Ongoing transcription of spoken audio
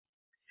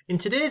In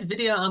today's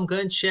video, I'm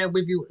going to share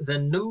with you the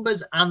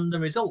numbers and the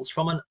results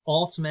from an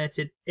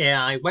automated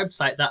AI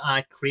website that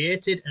I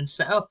created and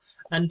set up.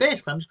 And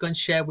basically, I'm just going to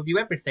share with you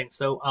everything.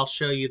 So I'll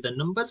show you the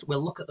numbers,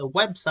 we'll look at the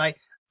website,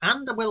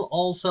 and we'll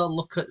also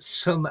look at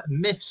some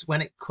myths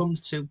when it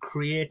comes to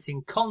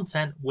creating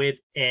content with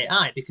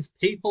AI, because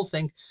people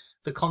think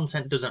the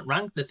content doesn't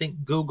rank, they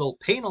think Google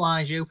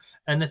penalize you,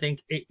 and they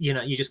think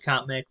you just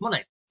can't make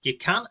money. You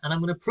can, and I'm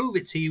going to prove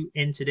it to you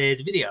in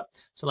today's video.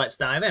 So let's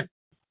dive in.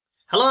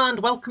 Hello and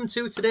welcome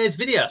to today's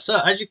video.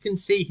 So as you can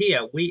see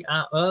here, we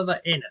are over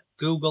in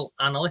Google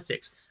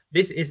Analytics.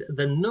 This is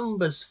the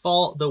numbers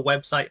for the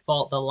website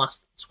for the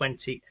last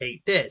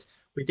 28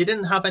 days. We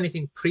didn't have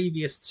anything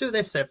previous to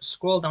this, so if you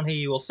scroll down here,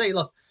 you will see,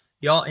 look,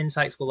 your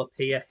insights will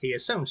appear here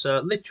soon. So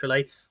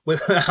literally,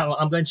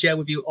 I'm going to share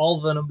with you all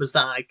the numbers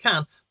that I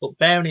can, but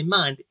bearing in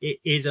mind, it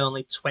is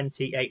only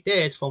 28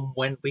 days from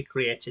when we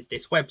created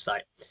this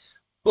website.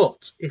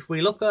 But if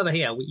we look over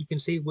here, you can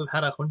see we've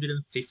had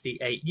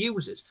 158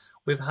 users.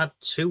 We've had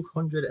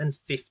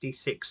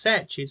 256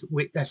 sessions,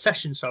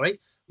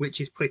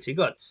 which is pretty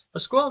good. If I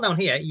scroll down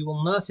here, you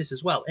will notice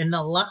as well, in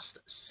the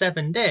last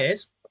 7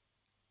 days,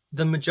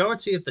 the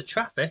majority of the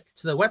traffic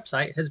to the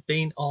website has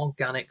been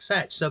organic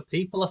search. So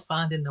people are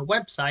finding the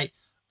website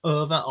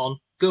over on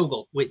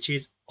Google, which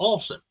is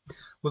awesome.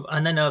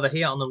 And then over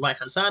here on the right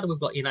hand side, we've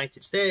got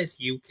United States,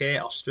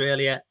 UK,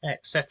 Australia,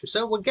 etc.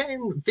 So we're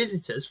getting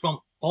visitors from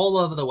all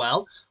over the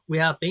world. We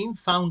are being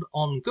found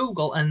on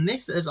Google, and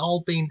this has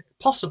all been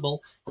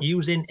possible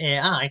using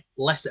AI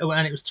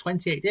and it was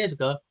 28 days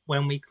ago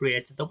when we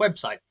created the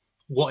website.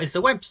 What is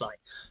the website?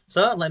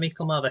 So let me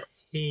come over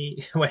here.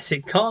 Where's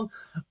it gone?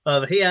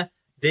 Over here.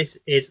 This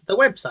is the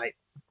website,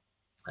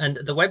 and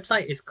the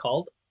website is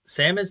called,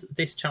 same as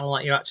this channel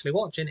that you're actually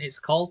watching, it's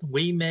called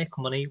We Make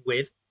Money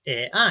with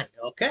AI.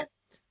 Okay,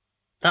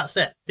 that's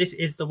it. This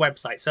is the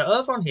website. So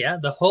over on here,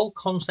 the whole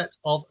concept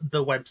of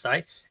the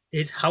website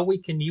is how we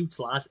can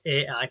utilize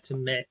AI to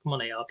make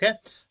money. Okay,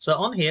 so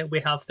on here we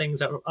have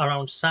things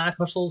around side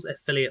hustles,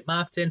 affiliate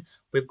marketing,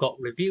 we've got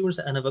reviews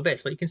and other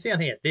bits, but you can see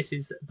on here, this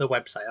is the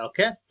website.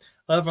 Okay,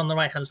 over on the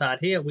right hand side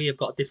here, we have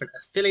got different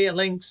affiliate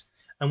links,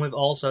 and we've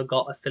also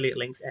got affiliate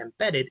links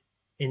embedded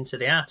into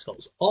the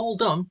articles, all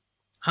done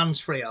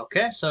hands-free.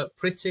 Okay, so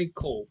pretty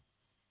cool.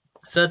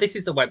 So this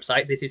is the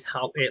website, this is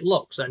how it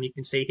looks, and you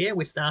can see here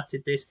we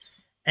started this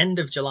end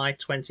of July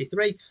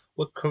 23.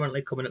 We're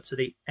currently coming up to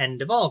the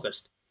end of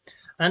August,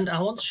 and I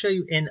want to show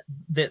you in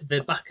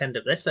the back end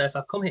of this. So if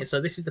I come here,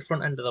 so this is the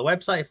front end of the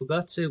website. If we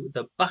go to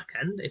the back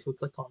end, if we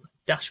click on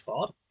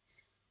dashboard,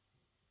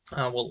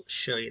 I will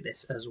show you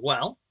this as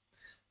well.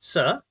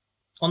 So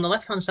on the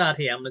left hand side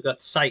here, I'm going to go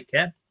to site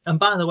care, and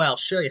by the way, I'll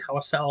show you how I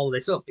set all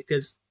this up,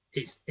 because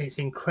it's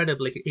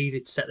incredibly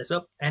easy to set this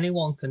up.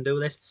 Anyone can do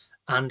this,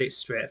 and it's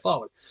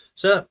straightforward.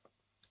 So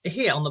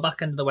here on the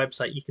back end of the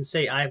website, you can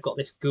see I've got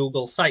this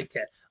Google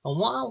Sitekit, and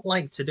what I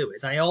like to do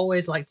is I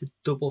always like to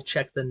double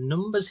check the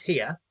numbers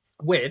here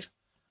with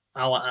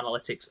our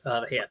analytics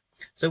over here.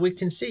 So we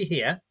can see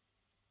here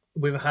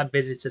we've had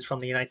visitors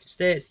from the United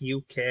States,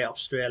 UK,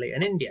 Australia,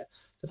 and India.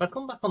 So if I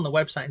come back on the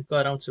website and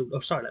go down to,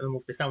 let me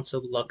move this down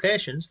to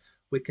locations,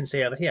 we can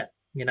see over here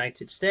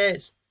United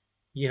States,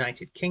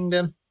 United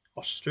Kingdom,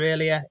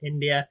 Australia,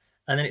 India,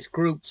 and then it's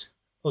grouped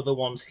other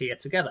ones here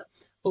together.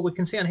 But we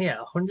can see on here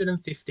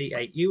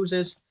 158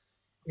 users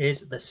is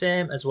the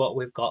same as what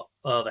we've got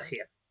over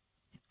here.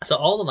 So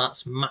all of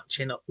that's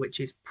matching up, which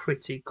is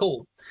pretty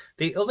cool.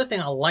 The other thing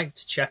I like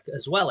to check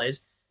as well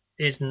is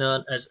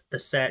known as the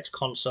Search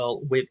Console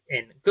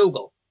within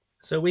Google.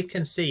 So we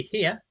can see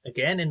here,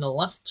 again, in the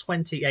last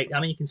 28,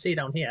 you can see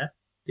down here,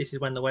 this is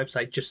when the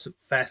website just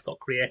first got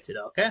created,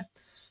 okay?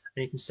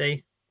 And you can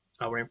see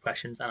our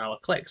impressions and our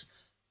clicks.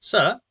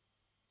 So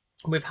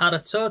we've had a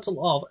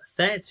total of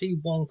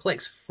 31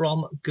 clicks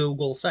from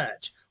Google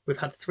search. We've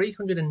had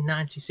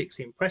 396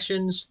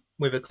 impressions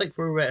with a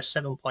click-through rate of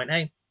 7.8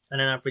 and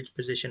an average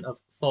position of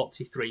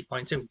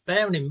 43.2.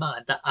 Bearing in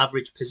mind that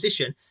average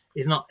position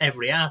is not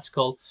every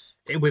article.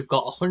 We've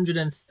got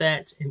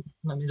 130,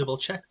 let me double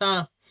check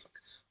that.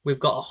 We've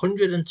got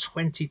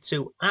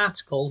 122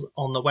 articles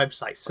on the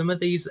website. Some of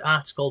these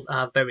articles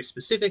are very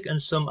specific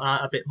and some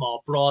are a bit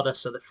more broader,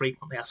 so they're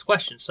frequently asked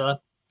questions. So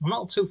I'm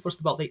not too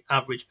fussed about the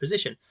average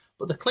position,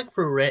 but the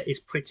click-through rate is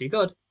pretty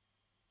good.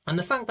 And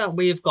the fact that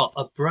we've got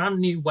a brand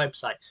new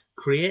website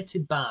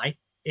created by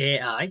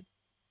AI,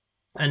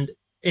 and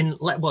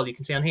you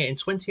can see on here, in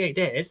 28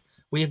 days,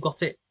 we have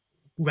got it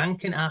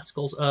ranking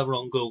articles over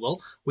on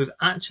Google. We've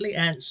actually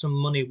earned some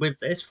money with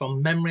this.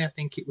 From memory, I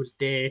think it was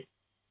day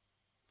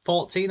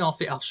 14 or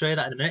 15. I'll show you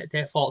that in a minute,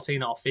 day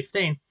 14 or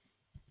 15.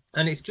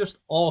 And it's just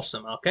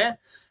awesome, okay?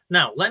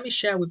 Now, let me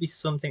share with you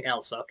something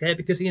else, okay?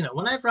 Because,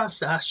 whenever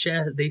I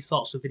share these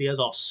sorts of videos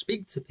or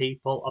speak to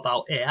people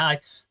about AI,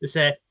 they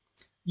say,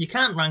 you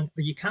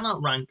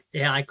cannot rank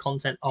AI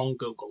content on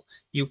Google.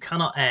 You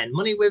cannot earn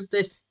money with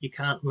this. You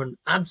can't run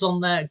ads on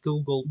there.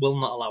 Google will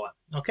not allow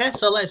it. Okay,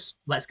 so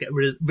let's get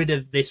rid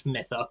of this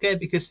myth, okay?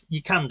 Because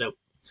you can do.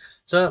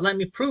 So let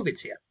me prove it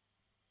to you.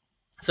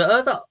 So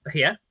over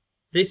here,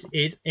 This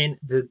is in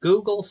the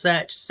Google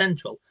Search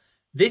Central.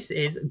 This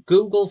is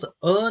Google's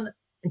own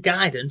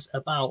guidance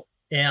about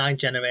AI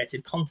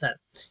generated content.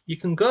 You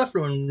can go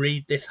through and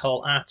read this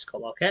whole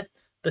article, okay?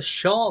 The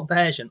short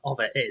version of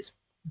it is,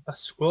 if I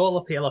scroll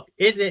up here, look,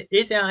 is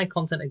AI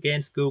content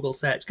against Google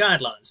search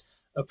guidelines?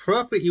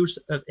 Appropriate use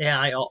of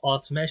AI or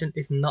automation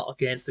is not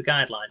against the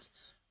guidelines.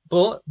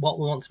 But what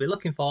we want to be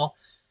looking for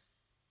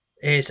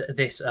is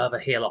this over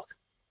here, look.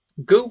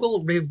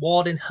 Google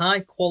rewarding high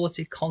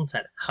quality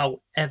content,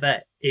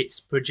 however it's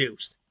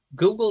produced.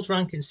 Google's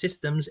ranking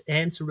systems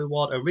aim to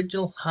reward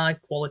original high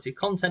quality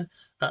content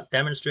that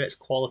demonstrates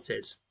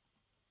qualities.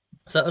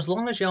 So as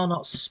long as you're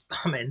not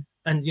spamming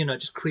and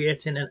just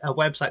creating a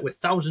website with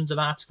thousands of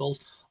articles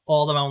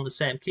all around the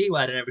same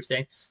keyword and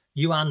everything,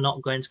 you are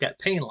not going to get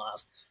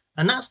penalized.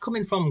 And that's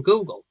coming from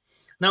Google.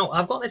 Now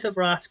I've got this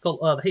other article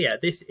over here.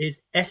 This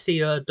is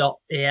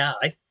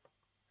SEO.ai.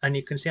 And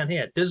you can see on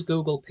here, does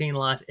Google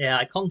penalize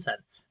AI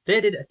content?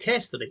 They did a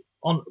case study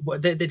on,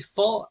 they did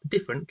 4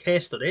 different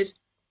case studies.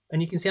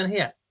 And you can see on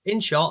here, in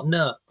short,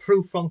 no,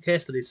 proof from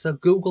case studies. So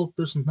Google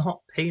does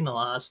not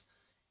penalize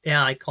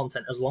AI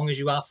content as long as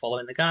you are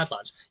following the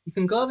guidelines. You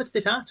can go over to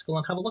this article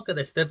and have a look at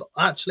this. They've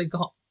actually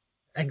got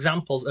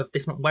examples of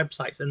different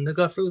websites and they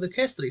go through the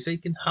case study. So you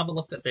can have a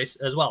look at this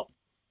as well.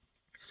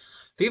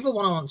 The other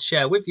one I want to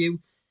share with you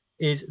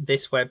is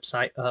this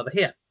website over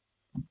here.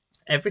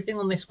 Everything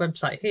on this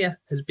website here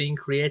has been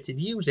created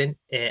using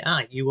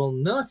AI. You will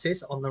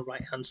notice on the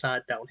right hand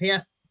side down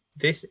here,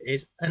 this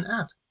is an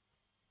ad.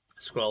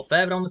 Scroll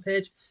further on the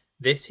page,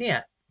 this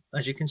here,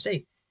 as you can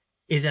see,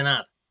 is an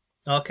ad.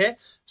 Okay,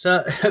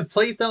 so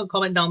please don't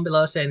comment down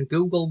below saying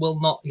Google will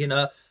not,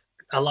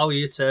 allow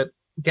you to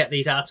get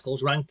these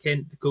articles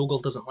ranking. Google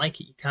doesn't like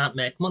it, you can't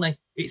make money.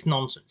 It's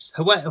nonsense.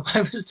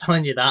 Whoever's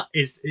telling you that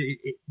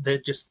they're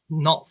just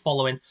not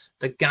following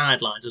the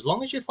guidelines. As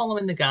long as you're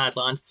following the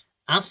guidelines,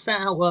 as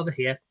set out over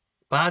here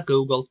by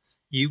Google,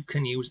 you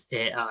can use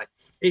AI.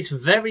 It's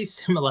very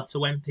similar to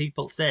when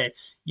people say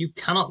you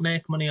cannot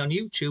make money on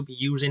YouTube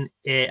using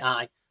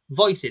AI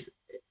voices.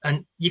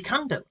 And you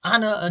can do. I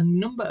know a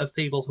number of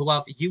people who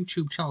have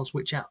YouTube channels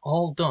which are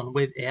all done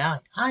with AI.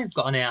 I've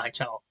got an AI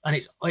channel and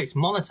it's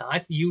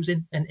monetized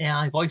using an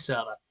AI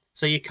voiceover.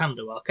 So you can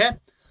do, okay?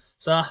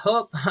 So I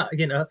hope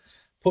that,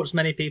 puts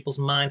many people's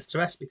minds to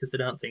rest because they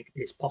don't think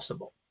it's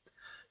possible.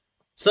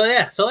 So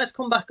yeah, so let's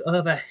come back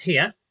over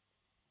here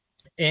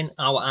in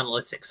our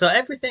analytics. So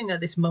everything at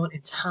this moment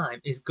in time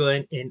is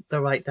going in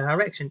the right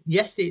direction.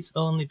 Yes, it's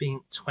only been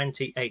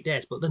 28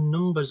 days, but the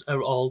numbers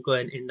are all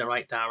going in the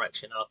right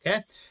direction,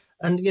 okay?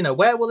 And,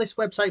 where will this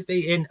website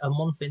be in a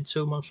month, in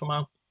 2 months from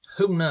now?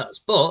 Who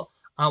knows? But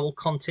I will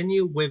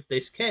continue with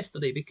this case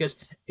study because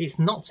it's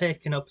not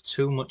taking up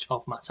too much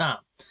of my time.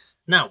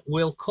 Now,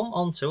 we'll come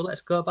on to,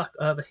 let's go back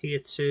over here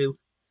to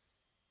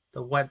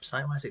the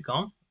website. Where's it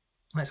gone?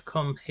 Let's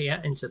come here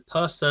into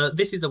post. So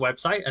this is the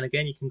website, and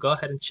again, you can go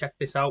ahead and check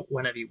this out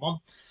whenever you want.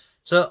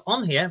 So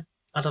on here,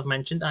 as I've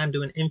mentioned, I'm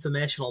doing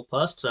informational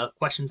posts, so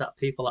questions that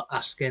people are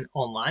asking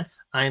online.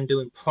 I am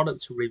doing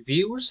product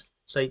reviews.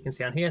 So you can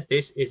see on here,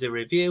 this is a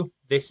review,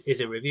 this is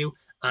a review,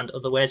 and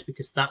other ways,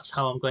 because that's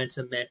how I'm going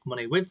to make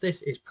money with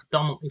this, is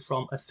predominantly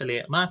from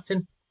affiliate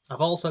marketing.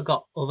 I've also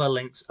got other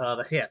links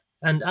over here.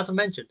 And as I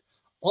mentioned,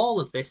 all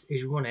of this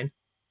is running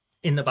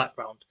in the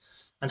background.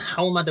 And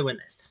how am I doing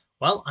this?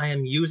 Well, I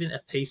am using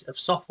a piece of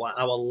software.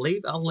 I will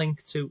leave a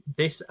link to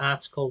this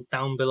article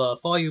down below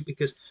for you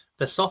because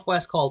the software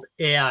is called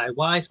AI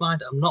Wisemind.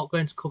 I'm not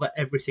going to cover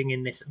everything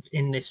in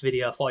this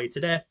video for you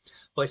today,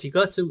 but if you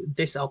go to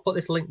this, I'll put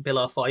this link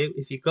below for you.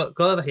 If you go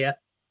over here,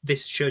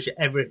 this shows you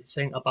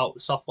everything about the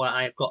software.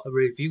 I have got a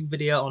review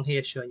video on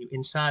here showing you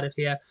inside of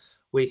here.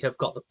 We have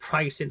got the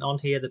pricing on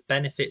here, the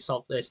benefits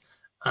of this,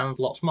 and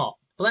lots more.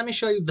 But let me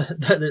show you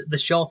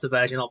the shorter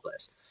version of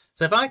this.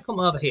 So if I come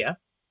over here,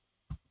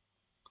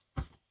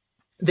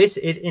 this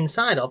is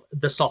inside of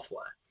the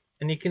software,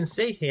 and you can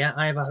see here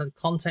I've had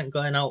content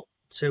going out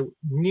to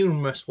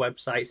numerous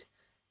websites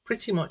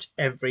pretty much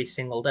every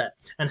single day.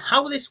 And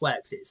how this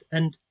works is,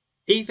 and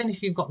even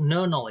if you've got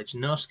no knowledge,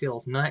 no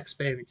skills, no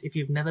experience, if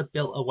you've never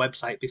built a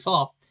website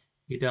before,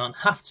 you don't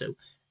have to.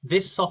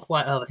 This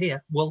software over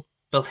here will,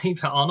 believe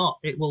it or not,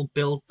 it will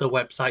build the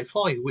website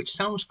for you, which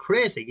sounds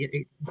crazy.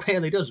 It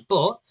really does,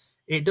 but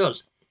it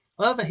does.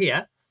 Over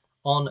here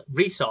on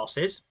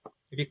resources,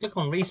 if you click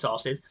on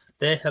resources,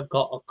 they have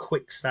got a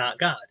quick start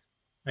guide.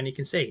 And you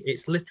can see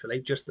it's literally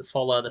just to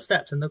follow the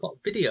steps. And they've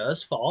got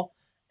videos for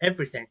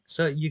everything.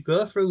 So you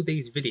go through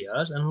these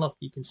videos and look,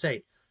 you can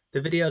see the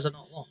videos are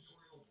not long.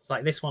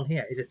 Like this one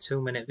here is a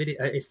 2-minute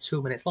video. It's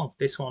 2 minutes long.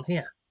 This one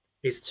here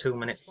is 2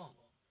 minutes long.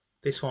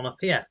 This one up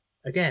here,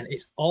 again,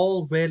 it's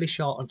all really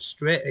short and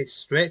straight. It's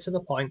straight to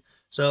the point.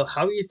 So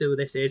how you do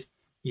this is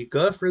you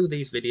go through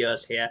these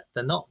videos here.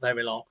 They're not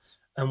very long.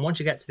 And once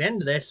you get to the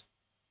end of this,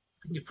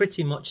 you're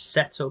pretty much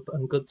set up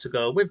and good to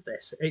go with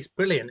this. It's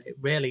brilliant, it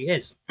really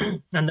is.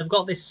 And they've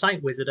got this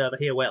site wizard over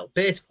here where it'll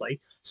basically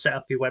set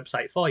up your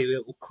website for you.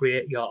 It will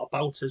create your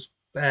about us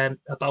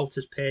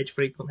page,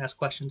 frequently asked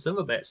questions, and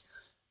other bits.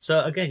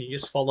 So again, you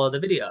just follow the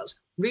videos.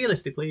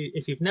 realistically,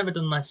 if you've never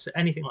done this,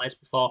 anything like this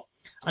before,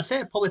 I'd say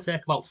it'd probably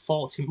take about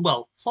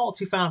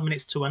 45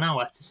 minutes to an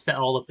hour to set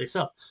all of this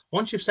up.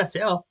 Once you've set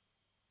it up,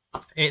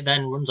 it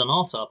then runs on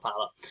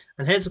autopilot.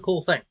 And here's the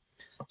cool thing.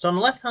 So on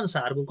the left-hand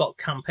side, we've got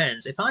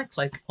campaigns. If I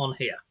click on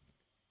here,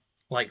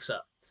 like so,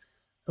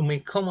 and we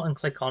come and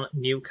click on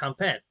New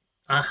Campaign,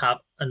 I have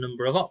a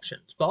number of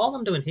options. But all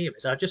I'm doing here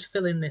is I just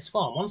fill in this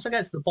form. Once I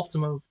get to the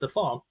bottom of the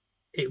form,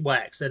 it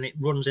works and it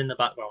runs in the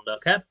background,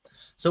 okay?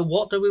 So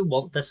what do we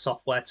want the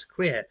software to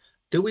create?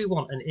 Do we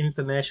want an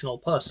informational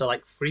post? So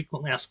like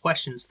frequently asked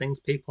questions, things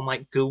people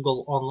might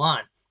Google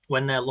online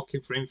when they're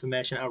looking for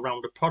information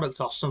around a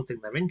product or something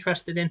they're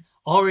interested in,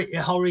 or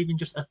even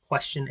just a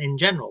question in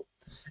general.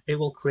 It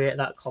will create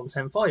that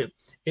content for you.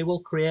 It will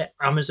create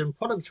Amazon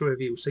product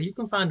review. So you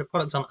can find a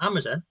product on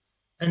Amazon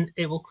and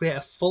it will create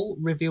a full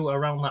review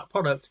around that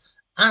product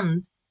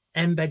and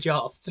embed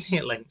your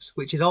affiliate links,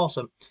 which is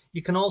awesome.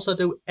 You can also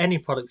do any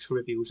product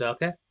reviews,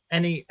 okay?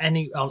 Any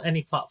on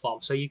any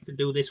platform. So you can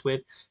do this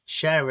with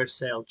Share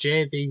Sale,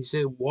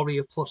 JVZoo,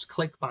 Warrior Plus,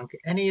 ClickBank,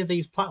 any of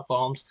these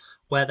platforms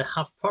where they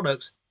have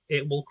products,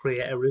 it will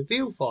create a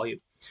review for you.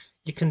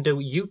 You can do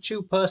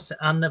YouTube posts,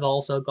 and they've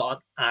also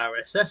got an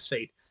RSS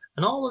feed.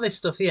 And all of this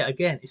stuff here,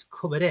 again, is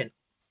covered in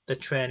the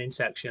training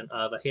section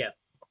over here.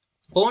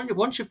 But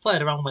once you've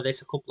played around with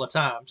this a couple of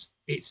times,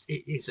 it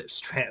is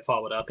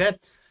straightforward, okay?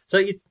 So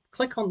you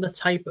click on the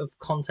type of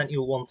content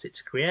you want it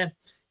to create.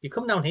 You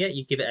come down here,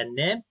 you give it a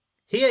name.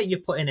 Here you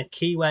put in a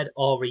keyword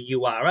or a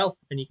URL,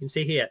 and you can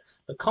see here,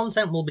 the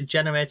content will be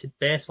generated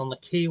based on the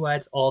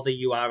keywords or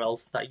the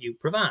URLs that you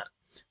provide.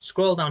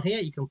 Scroll down here,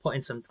 you can put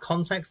in some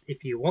context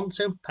if you want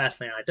to.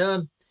 Personally, I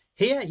don't.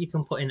 Here you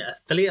can put in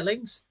affiliate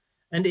links,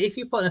 and if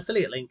you put an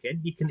affiliate link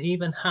in, you can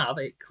even have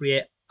it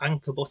create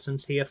anchor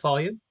buttons here for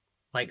you,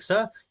 like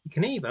so. You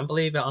can even,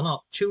 believe it or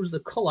not, choose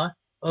the color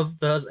of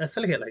those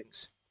affiliate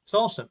links. It's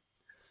awesome.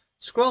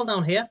 Scroll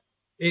down here,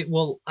 it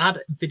will add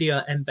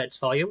video embeds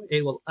for you.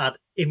 It will add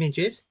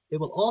images. It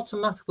will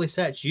automatically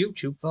search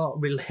YouTube for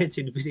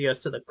related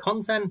videos to the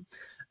content.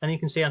 And you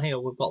can see on here,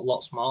 we've got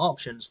lots more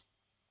options.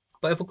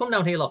 But if we come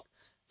down here, look,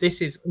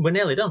 we're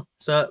nearly done.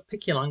 So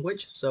pick your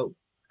language. So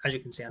as you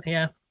can see on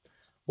here,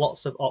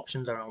 lots of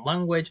options around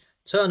language.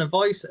 Tone of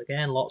voice,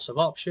 again, lots of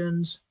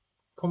options.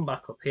 Come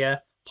back up here.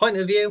 Point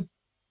of view,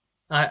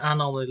 I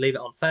normally leave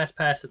it on first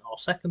person or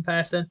second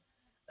person.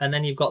 And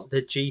then you've got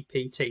the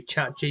GPT,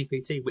 Chat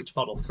GPT, which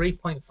model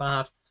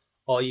 3.5,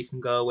 or you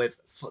can go with,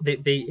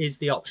 is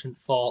the option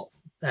for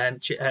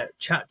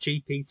Chat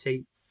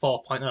GPT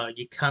 4.0.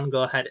 You can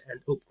go ahead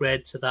and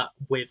upgrade to that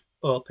with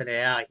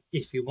OpenAI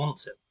if you want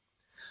to.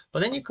 But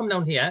then you come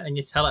down here and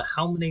you tell it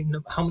how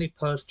many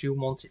posts you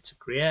want it to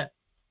create.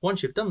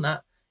 Once you've done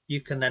that, you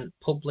can then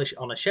publish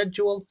on a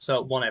schedule.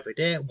 So one every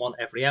day, one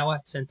every hour.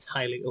 It's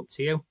entirely up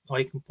to you. Or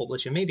you can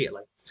publish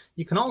immediately.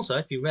 You can also,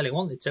 if you really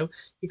wanted to,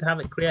 you can have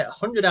it create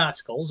 100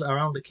 articles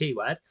around a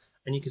keyword.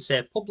 And you can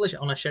say publish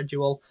on a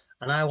schedule.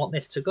 And I want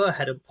this to go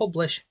ahead and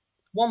publish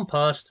one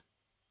post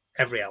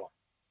every hour.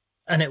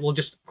 And it will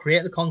just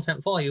create the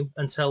content for you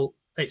until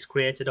it's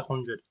created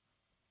 100.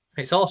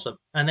 It's awesome.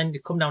 And then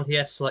you come down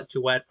here, select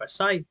your WordPress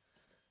site,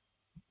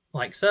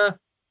 like so.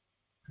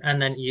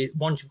 And then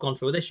once you've gone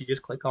through this, you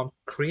just click on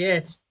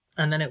create,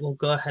 and then it will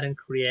go ahead and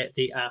create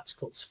the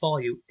articles for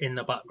you in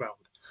the background.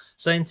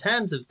 So in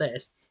terms of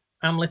this,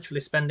 I'm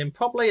literally spending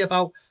probably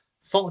about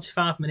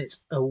 45 minutes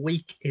a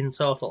week in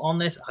total on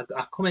this.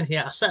 I come in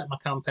here, I set my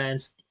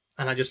campaigns,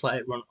 and I just let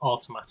it run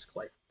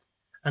automatically.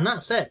 And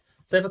that's it.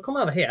 So if I come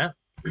over here,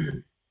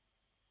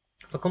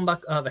 if I come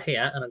back over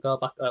here and I go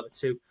back over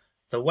to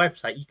the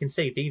website, you can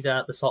see these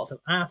are the sorts of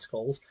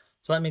articles.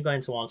 So let me go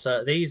into one.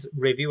 So these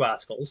review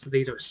articles,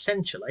 these are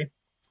essentially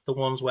the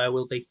ones where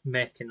we'll be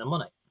making the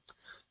money.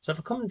 So if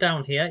I come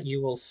down here,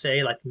 you will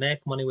see like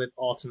make money with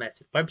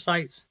automated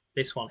websites.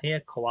 This one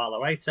here,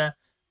 Koala Writer.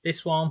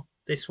 This one,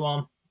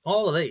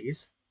 all of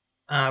these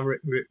are,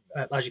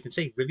 as you can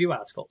see, review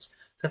articles.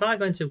 So if I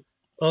go into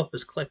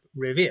Opus Clip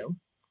Review,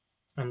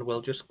 and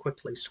we'll just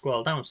quickly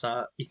scroll down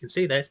so you can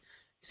see this.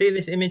 See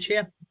this image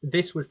here?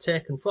 This was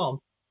taken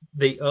from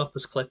the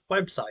Opus Clip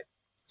website.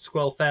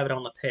 Scroll further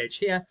down the page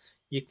here,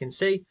 you can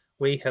see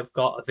we have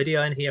got a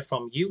video in here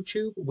from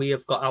YouTube. We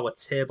have got our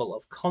table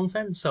of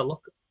content. So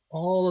look,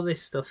 all of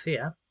this stuff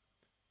here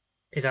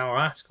is our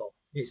article.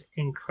 It's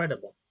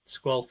incredible.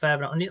 Scroll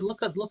further down and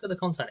look at the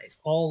content. It's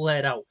all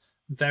laid out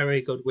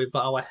very good. We've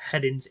got our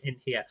headings in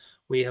here.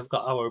 We have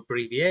got our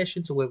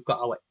abbreviations. We've got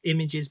our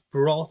images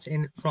brought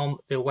in from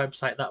the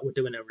website that we're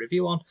doing a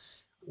review on.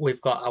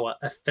 We've got our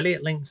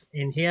affiliate links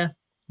in here.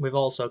 We've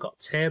also got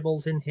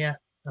tables in here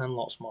and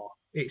lots more.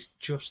 It's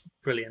just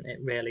brilliant. It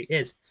really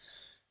is.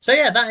 So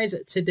yeah, that is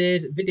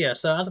today's video.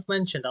 So as I've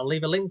mentioned, I'll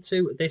leave a link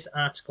to this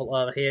article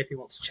over here if you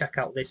want to check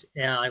out this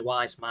AI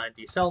Wise Mind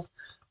yourself.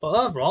 But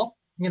overall,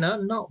 you know,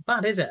 not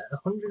bad, is it?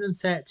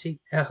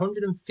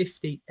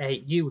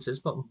 158 users,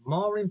 but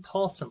more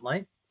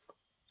importantly,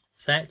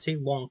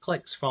 31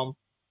 clicks from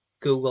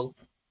Google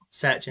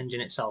search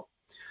engine itself.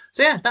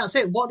 So yeah, that's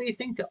it. What do you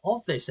think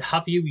of this?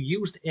 Have you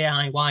used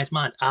AI Wise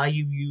Mind? Are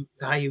you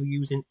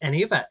using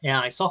any other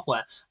AI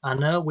software? I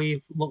know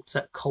we've looked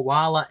at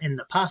Koala in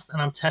the past,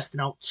 and I'm testing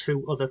out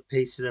 2 other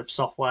pieces of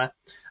software,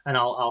 and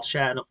I'll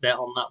share an update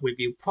on that with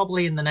you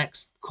probably in the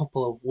next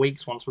couple of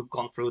weeks once we've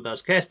gone through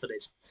those case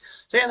studies.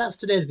 So yeah, that's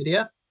today's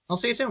video. I'll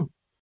see you soon.